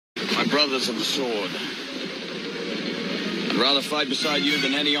My brothers of the sword. I'd rather fight beside you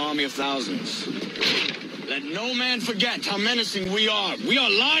than any army of thousands. Let no man forget how menacing we are. We are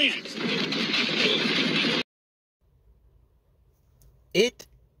lions. It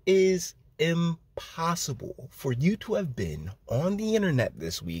is impossible for you to have been on the internet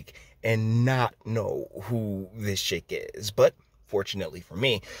this week and not know who this chick is. But fortunately for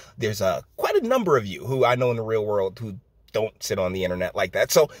me, there's quite a number of you who I know in the real world who don't sit on the internet like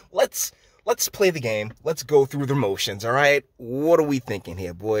that. So let's play the game. Let's go through the motions, all right? What are we thinking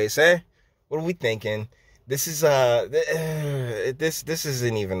here, boys, eh? What are we thinking? This is this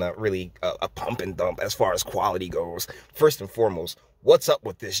isn't even really a pump and dump as far as quality goes. First and foremost, what's up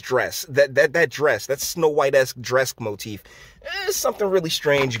with this dress? That dress, that Snow White-esque dress motif, there's something really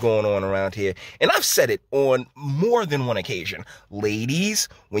strange going on around here. And I've said it on more than one occasion. Ladies,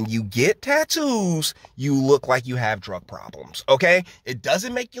 when you get tattoos, you look like you have drug problems, okay? It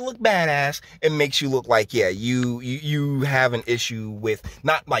doesn't make you look badass. It makes you look like, yeah, you have an issue with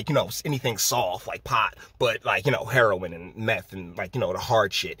not like, you know, anything soft like pot, but like, you know, heroin and meth and like, you know, the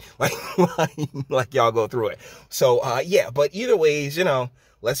hard shit. Like y'all go through it. So, yeah, but either ways, you know,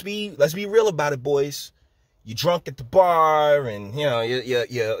 let's be real about it, boys. You drunk at the bar and, you know, you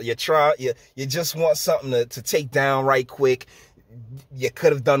just want something to take down right quick. You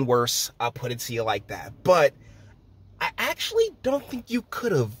could have done worse. I'll put it to you like that. But I actually don't think you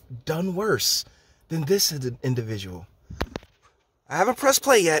could have done worse than this individual. I haven't pressed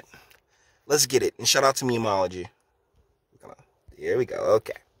play yet. Let's get it. And shout out to Memology. Here we go.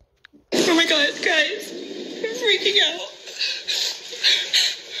 Okay. Oh my God, guys. I'm freaking out.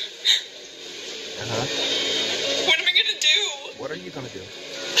 What am I gonna do? What are you gonna do?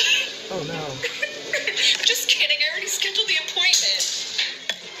 Oh no. Just kidding. I already scheduled the appointment.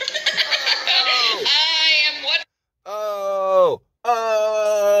 Oh. I am what?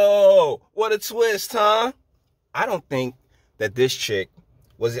 Oh, what a twist, huh? I don't think that this chick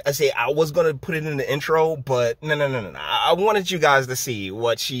was, I was going to put it in the intro, but no. I wanted you guys to see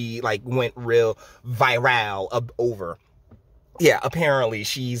what she like went real viral over. Yeah, apparently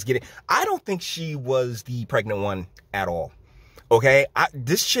she's getting, I don't think she was the pregnant one at all. Okay.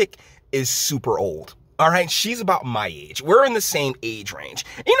 This chick is super old. All right. She's about my age. We're in the same age range.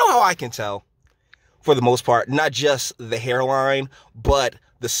 You know how I can tell? For the most part, not just the hairline, but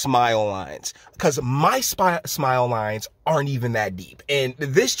the smile lines. Because my smile lines aren't even that deep. And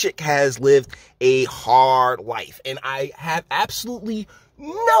this chick has lived a hard life. And I have absolutely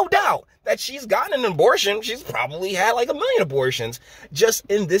no doubt that she's gotten an abortion. She's probably had like 1 million abortions. Just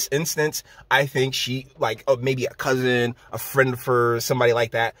in this instance, I think she, like maybe a cousin, a friend of hers, somebody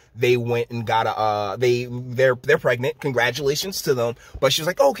like that, they went and got they're pregnant. Congratulations to them. But she was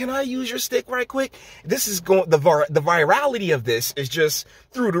like, oh, can I use your stick right quick? This is going, the virality of this is just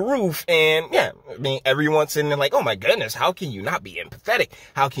through the roof. And yeah, I mean, everyone's sitting there like, oh my goodness, how can you not be empathetic?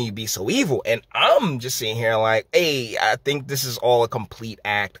 How can you be so evil? And I'm just sitting here like, hey, I think this is all a complete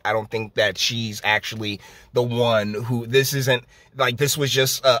act. I don't think that she's actually the one who, this isn't like, this was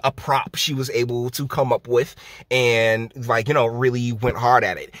just a prop she was able to come up with and like, you know, really went hard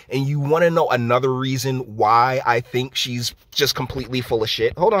at it. And you want to know another reason why I think she's just completely full of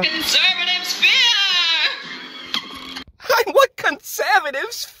shit? Hold on. Conservatives fear! What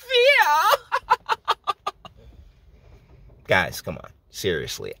conservatives fear? Guys, come on.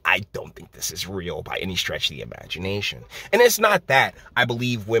 Seriously, I don't think this is real by any stretch of the imagination. And it's not that I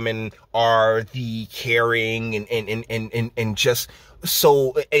believe women are the caring and just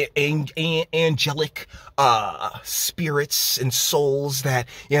so angelic spirits and souls that,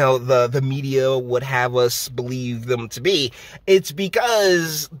 you know, the media would have us believe them to be. It's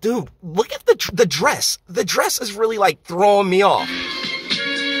because, dude, look at the dress. The dress is really like throwing me off.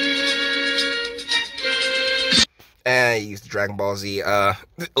 I used the Dragon Ball Z,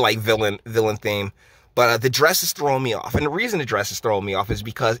 like villain theme. But the dress is throwing me off. And the reason the dress is throwing me off is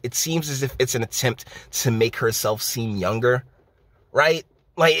because it seems as if it's an attempt to make herself seem younger. Right?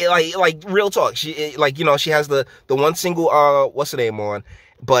 Like real talk. She, like, you know, she has the one single, what's the name on?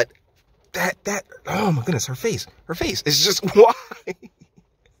 But that, oh my goodness, her face is just why.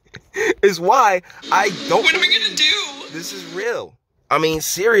 Is why I don't. What am I gonna do? This is real. I mean,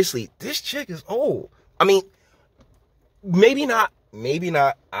 seriously, this chick is old. I mean, maybe not.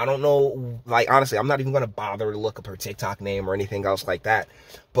 I don't know. Like, honestly, I'm not even going to bother to look up her TikTok name or anything else like that.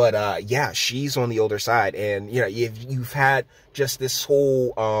 But, yeah, she's on the older side. And, you know, you've had just this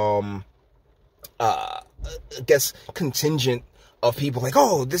whole, I guess, contingent of people like,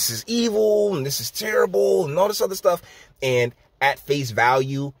 oh, this is evil and this is terrible and all this other stuff. And at face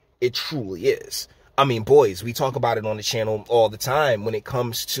value, it truly is. I mean, boys, we talk about it on the channel all the time when it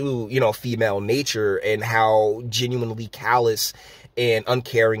comes to, you know, female nature and how genuinely callous and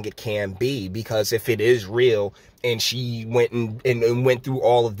uncaring it can be. Because if it is real and she went and went through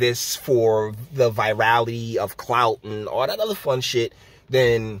all of this for the virality of clout and all that other fun shit,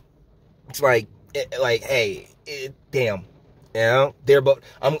 then it's like, hey, damn, you know, they're both,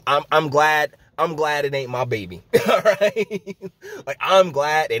 I'm glad it ain't my baby. All right. Like, I'm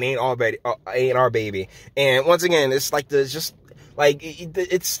glad it ain't our baby. And once again, it's like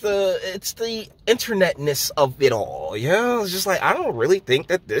it's the internetness of it all. Yeah. It's just like, I don't really think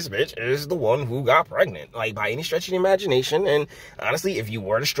that this bitch is the one who got pregnant, like, by any stretch of the imagination. And honestly, if you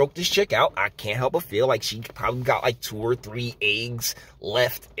were to stroke this chick out, I can't help but feel like she probably got like 2 or 3 eggs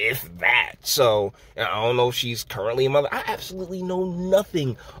left, if that. So I don't know if she's currently a mother. I absolutely know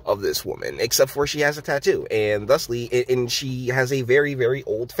nothing of this woman except for she has a tattoo, and thusly, and she has a very, very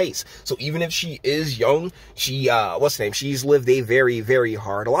old face. So even if she is young, she what's the name? She's lived a very, very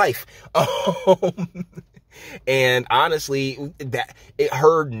hard life. And honestly,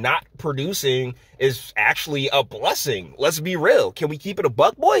 her not producing is actually a blessing. Let's be real. Can we keep it a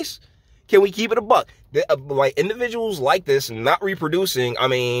buck, boys? Can we keep it a buck? Like, individuals like this not reproducing, I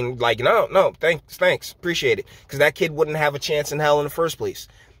mean, like, no, thanks, appreciate it. Because that kid wouldn't have a chance in hell in the first place.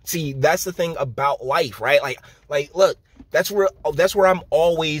 See, that's the thing about life, right? Like, look, that's where I'm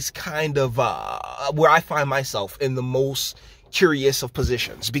always kind of, where I find myself in the most curious of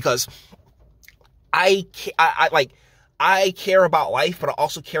positions, because I care about life, but I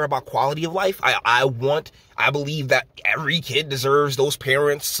also care about quality of life. I believe that every kid deserves those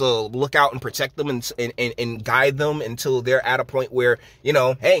parents to look out and protect them and guide them until they're at a point where, you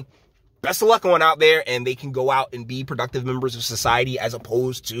know, hey, best of luck going out there, and they can go out and be productive members of society, as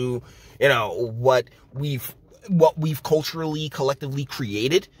opposed to, you know, what we've culturally, collectively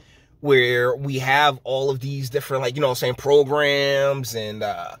created, where we have all of these different, like, you know what I'm saying, programs and,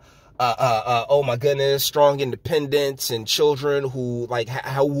 oh my goodness, strong independence, and children who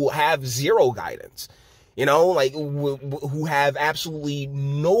who have zero guidance, you know, like who have absolutely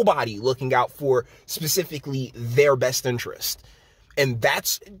nobody looking out for specifically their best interest. And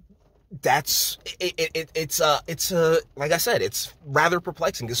it's like I said, it's rather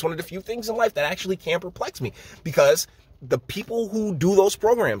perplexing. It's one of the few things in life that actually can perplex me, because the people who do those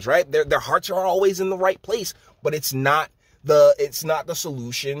programs, right, their hearts are always in the right place, but it's not the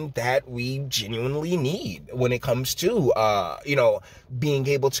solution that we genuinely need when it comes to, you know, being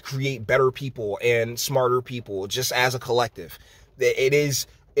able to create better people and smarter people just as a collective. It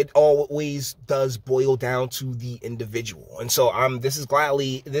always does boil down to the individual. And so this is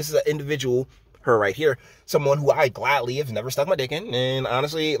an individual, her right here, someone who I gladly have never stuck my dick in, and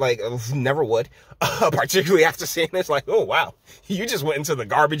honestly, like, never would, particularly after seeing this, like, oh wow, you just went into the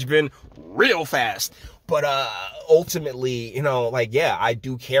garbage bin real fast. But ultimately, you know, like, yeah, I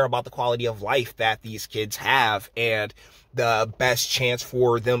do care about the quality of life that these kids have, and the best chance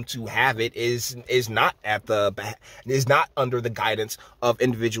for them to have it is not under the guidance of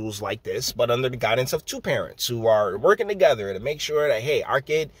individuals like this, but under the guidance of 2 parents who are working together to make sure that, hey, our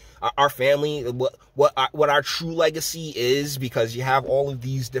kid, our family, what our true legacy is, because you have all of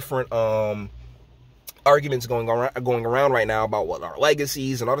these different arguments going around right now about what our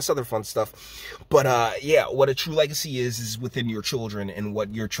legacies and all this other fun stuff. But yeah, what a true legacy is within your children, and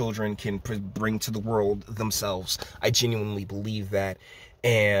what your children can bring to the world themselves. I genuinely believe that.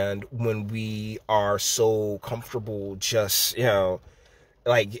 And when we are so comfortable just, you know,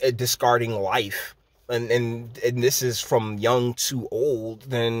 like, discarding life, and this is from young to old,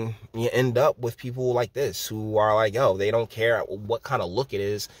 then you end up with people like this who are like, yo, they don't care what kind of look it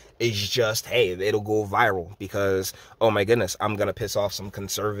is. It's just, hey, it'll go viral because, oh my goodness, I'm gonna piss off some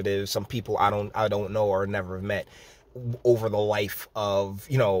conservatives, some people I don't know or never have met, over the life of,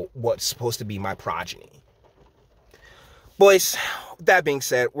 you know, what's supposed to be my progeny. Boys, that being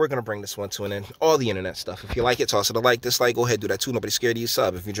said, we're going to bring this one to an end. All the internet stuff. If you like it, toss it a like, dislike, go ahead, do that too. Nobody's scared of you.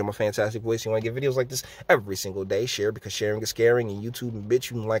 Sub. If you enjoy my fantastic voice, you want to get videos like this every single day, share, because sharing is caring. And YouTube and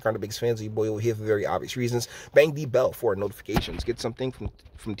Bitchute and like aren't the biggest fans of you boy over here for very obvious reasons. Bang the bell for notifications. Get something from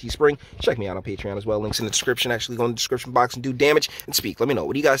Teespring. Check me out on Patreon as well. Links in the description. Actually go in the description box and do damage and speak. Let me know.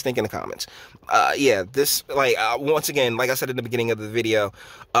 What do you guys think in the comments? Yeah, this, like, once again, like I said in the beginning of the video,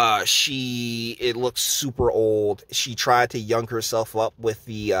 it looks super old. She tried to young herself up with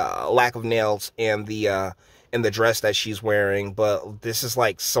the lack of nails and the dress that she's wearing, but this is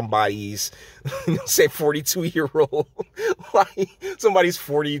like somebody's say 42-year-old like somebody's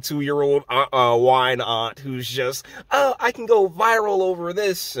 42-year-old wine aunt who's just, oh, I can go viral over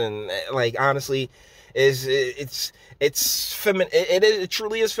this. And like, honestly, it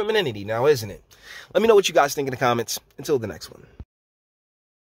truly is femininity now, isn't it? Let me know what you guys think in the comments. Until the next one.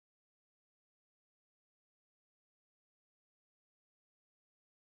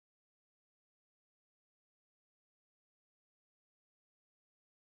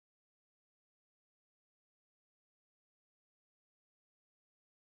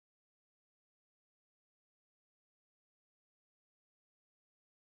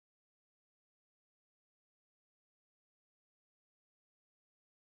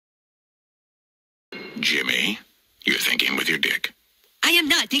 Jimmy, you're thinking with your dick. I am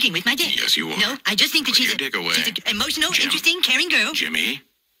not thinking with my dick. Yes, you are. No, I just think that Put she's your dick away. she's an emotional, Jim. interesting, caring girl. Jimmy,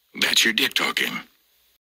 that's your dick talking.